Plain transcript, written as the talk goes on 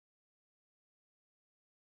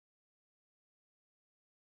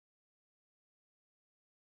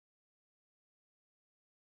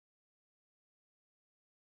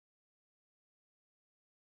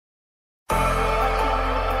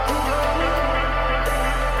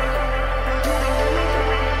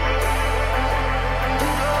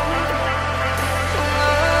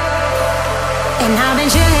And I've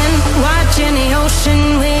been chilling, watching the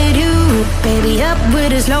ocean with you. Baby, up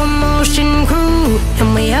with a slow motion crew.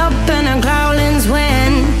 And we up in our growlings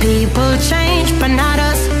when people change, but not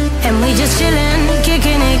us. And we just chillin',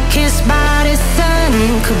 kicking it, kissed by the sun.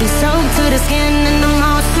 Could be soaked to the skin in the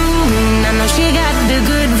mall soon. I know she got the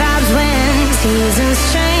good vibes when seasons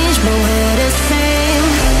change, but we're the same.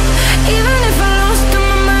 Even if I lost all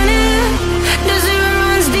my money, the zero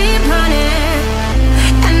runs deep, honey.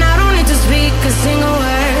 And I don't need to speak a single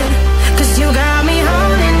word, 'cause you got me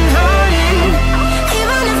holding, holding.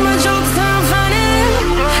 Even if my jokes aren't funny,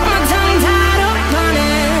 my tongue tied up on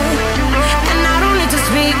it. And I don't need to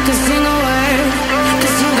speak a single word,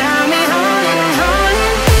 'cause you got me holding,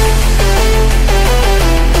 holding.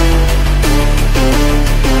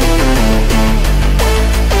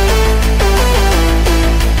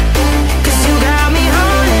 'Cause you got me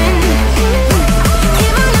holding.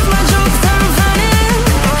 Even if my jokes aren't funny,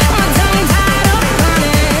 my tongue tied up on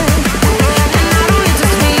it. And I don't need to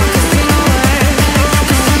speak a single word,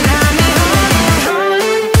 'cause you got me holding,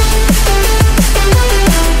 holding.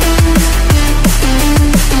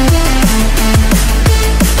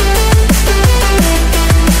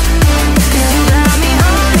 'Cause you got me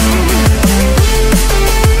holding.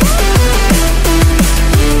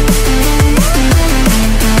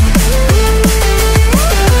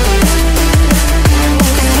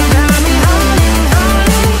 You got me holding,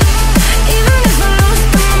 holding. Even if I lost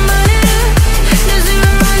all my money, the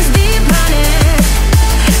zero runs deep, honey.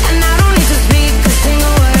 And I don't need to speak a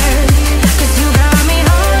single word, 'cause you got me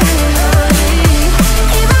holding, holding.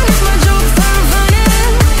 Even if my jokes aren't funny,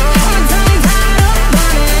 my tongue tied up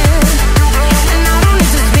on it. And I don't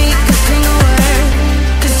need to speak a single word,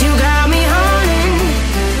 'cause you got me holding.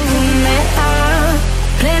 Me up,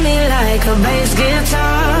 play me like a bass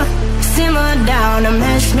guitar. Simmer down and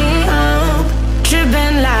mash me up.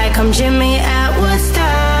 Tripping like I'm Jimmy at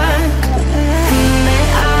Woodstock. Me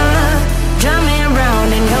up, drum me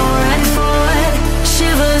round in your red Ford.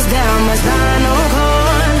 Shivers down my spinal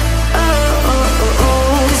cord. Oh, oh, oh,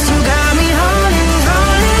 oh. 'Cause you got me holding,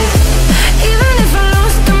 holding. Even if I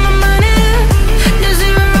lost all my money, the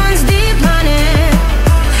zero runs deep, honey.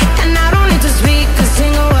 And I don't need to speak a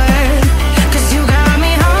single word, 'cause you got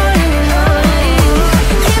me holding, holding.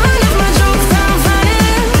 Even if my jokes aren't funny,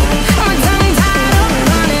 my tongue tied up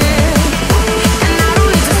on it. And I don't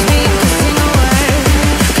need to speak a single word,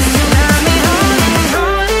 'cause you got me holding,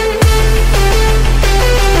 holding.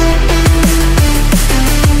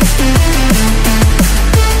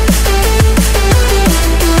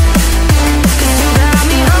 'Cause you got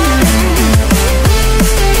me holding, holding.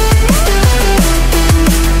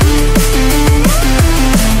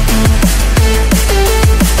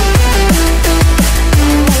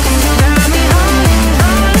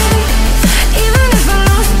 Even if I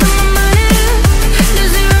lost all my money, the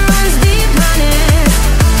zero runs deep, honey.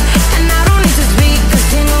 And I don't need to speak a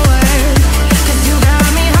single word, 'cause you got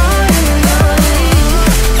me holding, holding.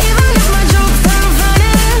 Even if my jokes aren't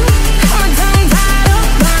funny, my tongue tied up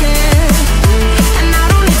on it. And I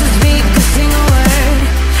don't need to speak a single word,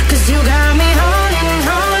 'cause you got me holding,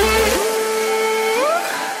 holding.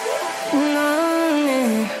 No,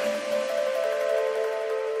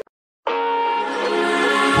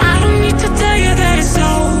 I don't need to tell you that it's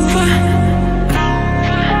over.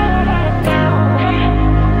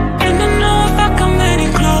 And I know if I come any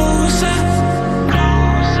closer.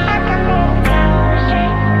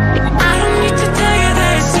 I don't need to tell you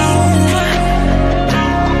that it's over.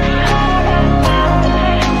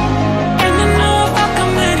 And I know if I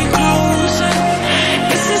come any closer,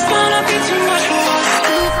 this is gonna be too much for us.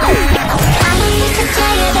 I don't need to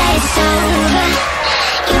tell you that it's over.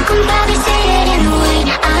 You can probably see it in the way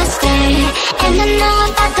I stay. And I know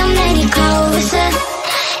if I come any closer,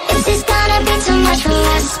 this is gonna be too much for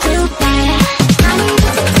us to bear. I don't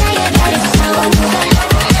need to tell you that it's over.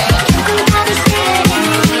 You can probably see it in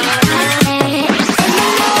the way I stay. And I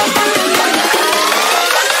know if I come any closer,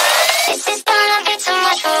 this is gonna be too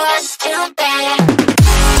much for us to bear.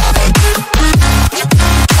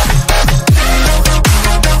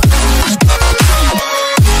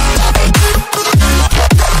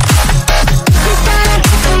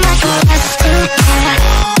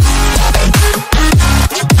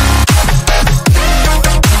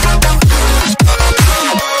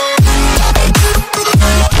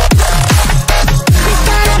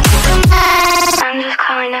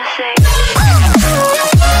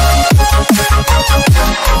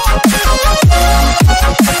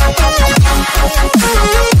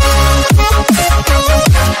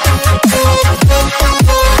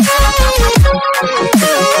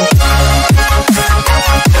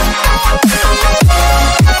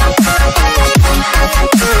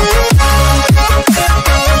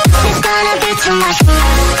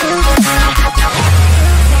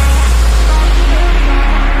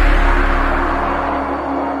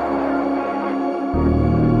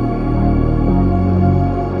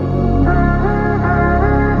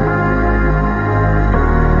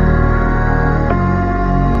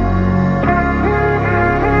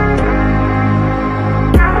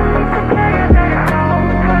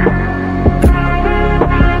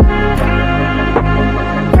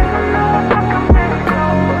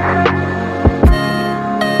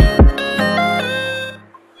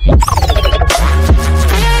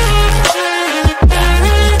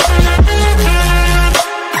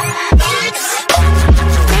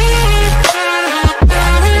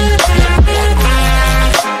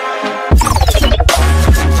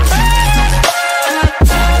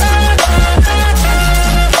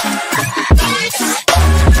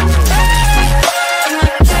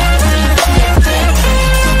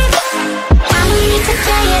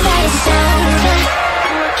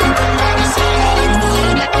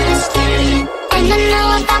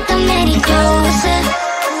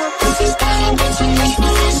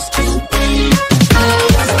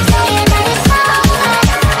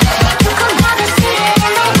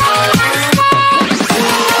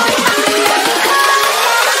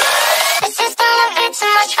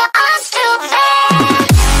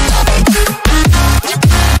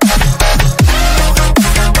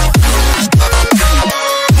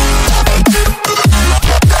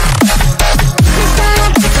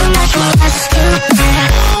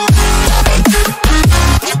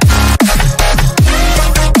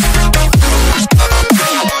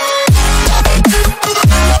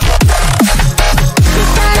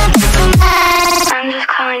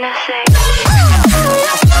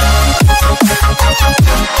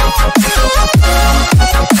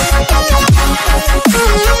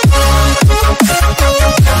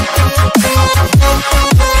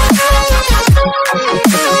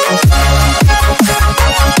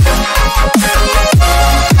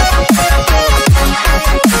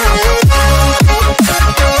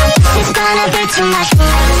 It's gonna be too much fun.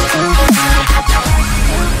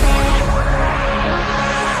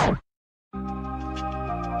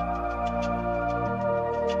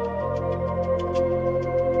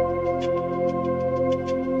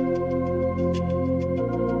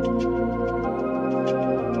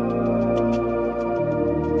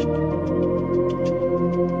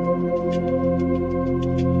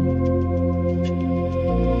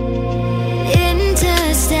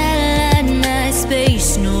 Interstellar night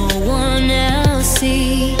space, no one else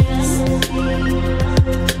sees.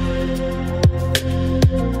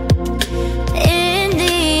 In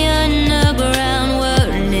the underground,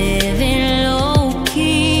 we're living low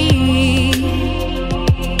key.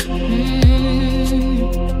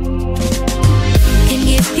 Can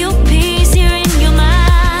give you peace here in your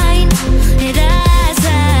mind. And that's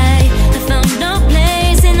right, I found no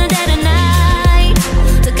place in the dead of night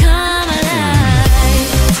to come alive.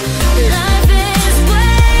 Life is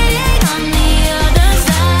waiting on the other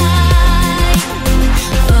side.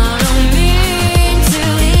 Follow me into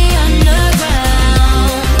the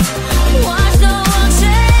underground. Watch the world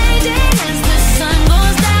changing as the sun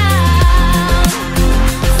goes down.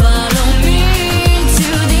 Follow me into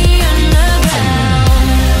the underground.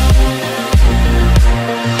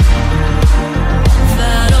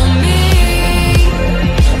 Follow me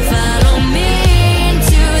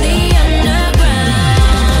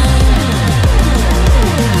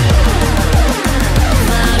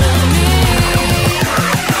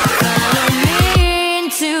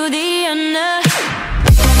the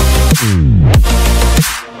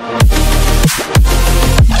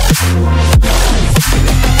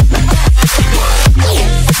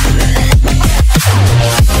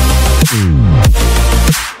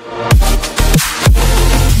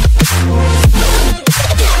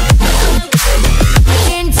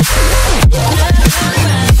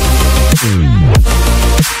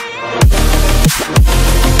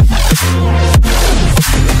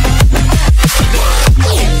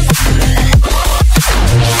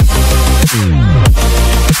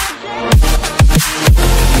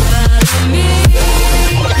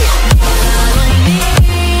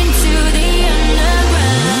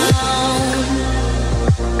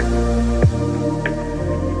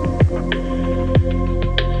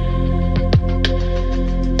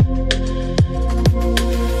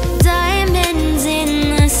diamonds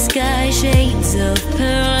in the sky, shades of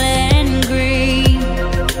pearl and green.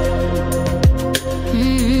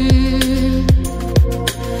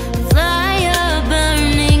 Fire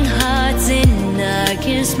burning hearts in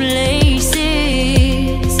darkest places.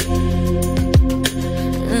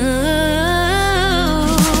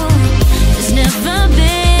 There's never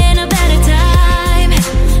been a better time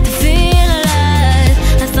to feel alive.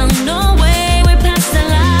 I found a way, we're past the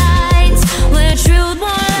lines where truth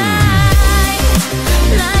won't lie.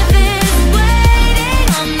 Life is waiting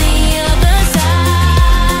on the other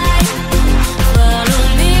side. Follow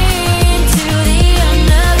me into the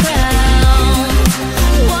underground.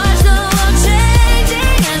 Watch the world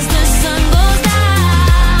changing as the sun goes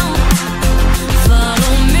down.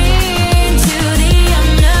 Follow me into the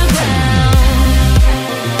underground.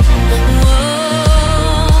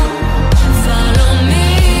 Whoa, follow me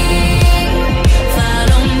into the underground.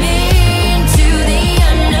 Follow me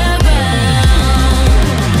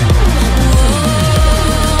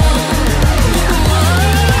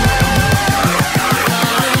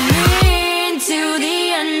into the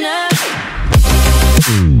underground.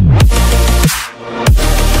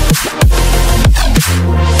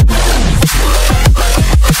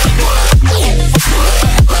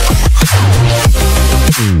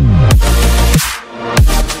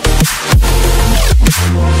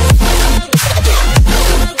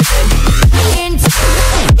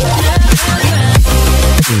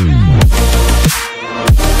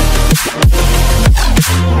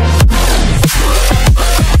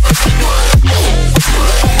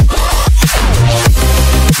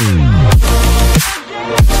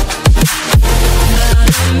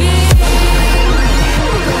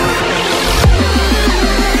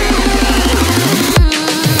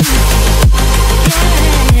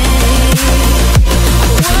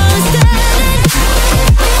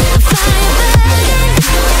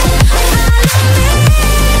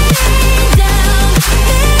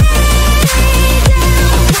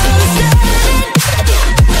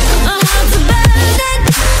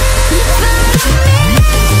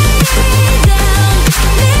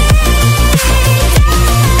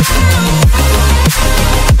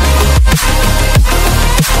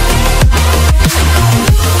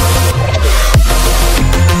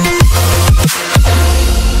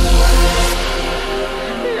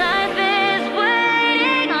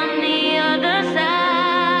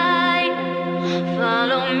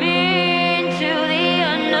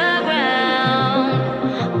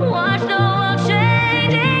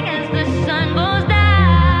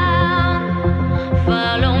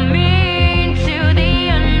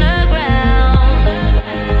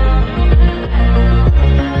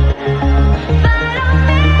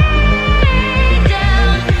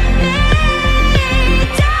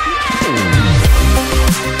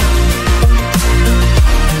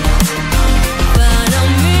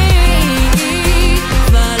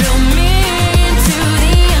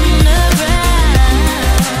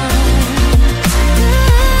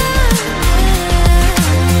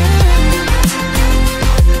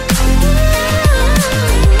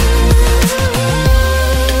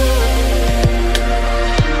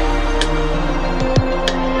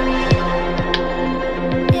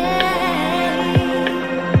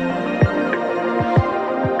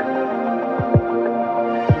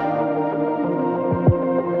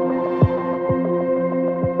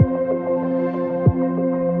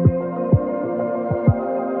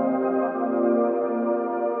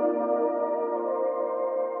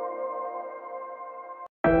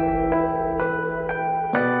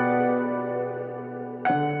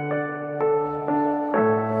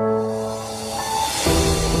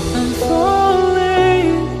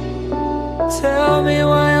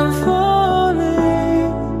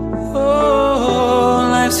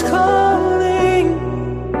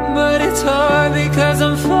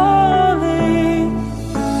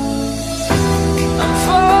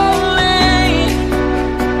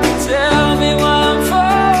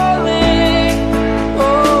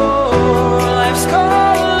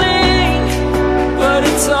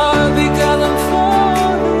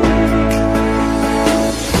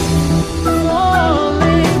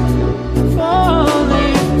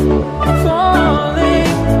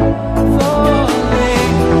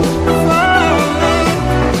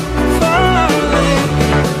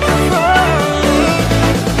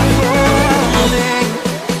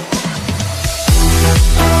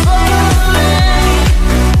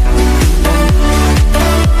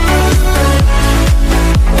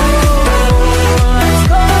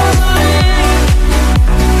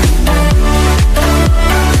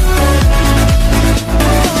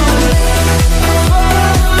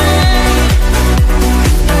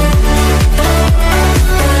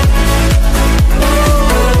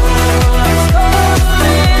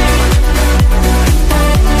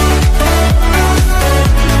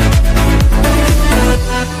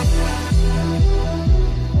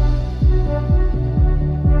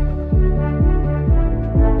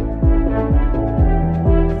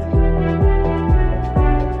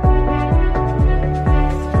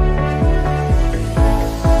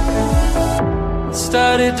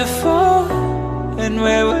 started to fall, and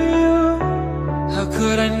where were you? How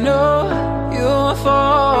could I know you were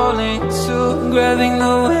falling too? Grabbing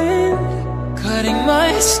the wind, cutting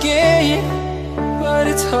my skin, but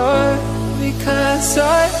it's hard because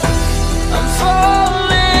I